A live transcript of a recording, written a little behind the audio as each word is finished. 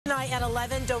high at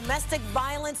 11, domestic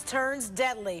violence turns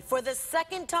deadly. For the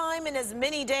second time in as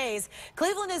many days,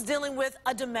 Cleveland is dealing with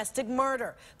a domestic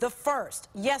murder. The first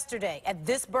yesterday at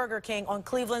this Burger King on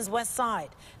Cleveland's west side.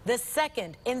 The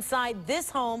second inside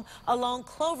this home along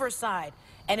Cloverside.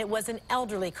 And it was an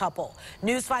elderly couple.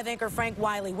 News 5 anchor Frank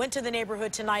Wiley went to the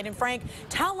neighborhood tonight. And Frank,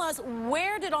 tell us,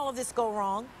 where did all of this go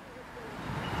wrong?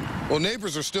 Well,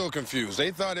 neighbors are still confused.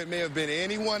 They thought it may have been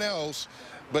anyone else,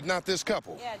 but not this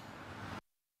couple. Yeah.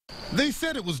 They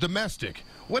said it was domestic.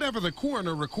 Whatever the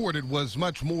coroner recorded was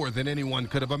much more than anyone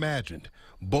could have imagined.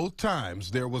 Both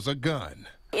times there was a gun.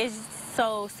 It's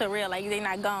so surreal, like they're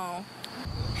not gone.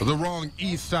 The wrong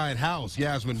East Side house,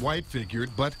 Yasmin White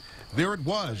figured, but there it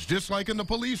was, just like in the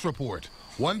police report,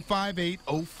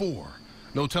 15804.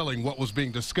 No telling what was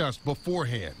being discussed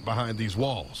beforehand behind these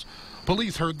walls.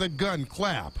 Police heard the gun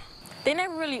clap. They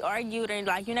never really argued, and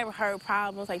like you never heard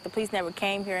problems, like the police never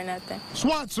came here or nothing.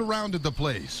 SWAT surrounded the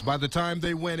place. By the time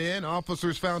they went in,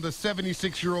 officers found a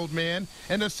 76-year-old man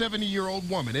and a 70-year-old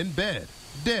woman in bed,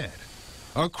 dead.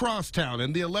 Across town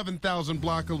in the 11,000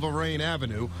 block of Lorraine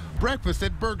Avenue, breakfast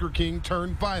at Burger King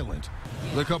turned violent.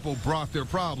 The couple brought their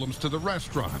problems to the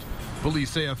restaurant. Police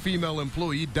say a female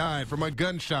employee died from a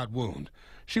gunshot wound.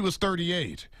 She was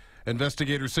 38.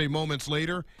 Investigators say moments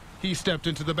later, he stepped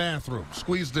into the bathroom,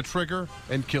 squeezed the trigger,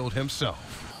 and killed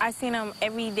himself. I seen him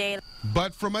every day.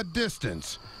 But from a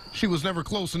distance, she was never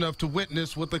close enough to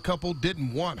witness what the couple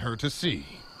didn't want her to see.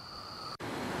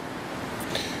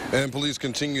 And police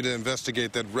continue to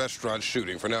investigate that restaurant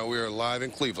shooting. For now, we are live in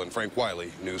Cleveland. Frank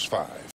Wiley, News 5.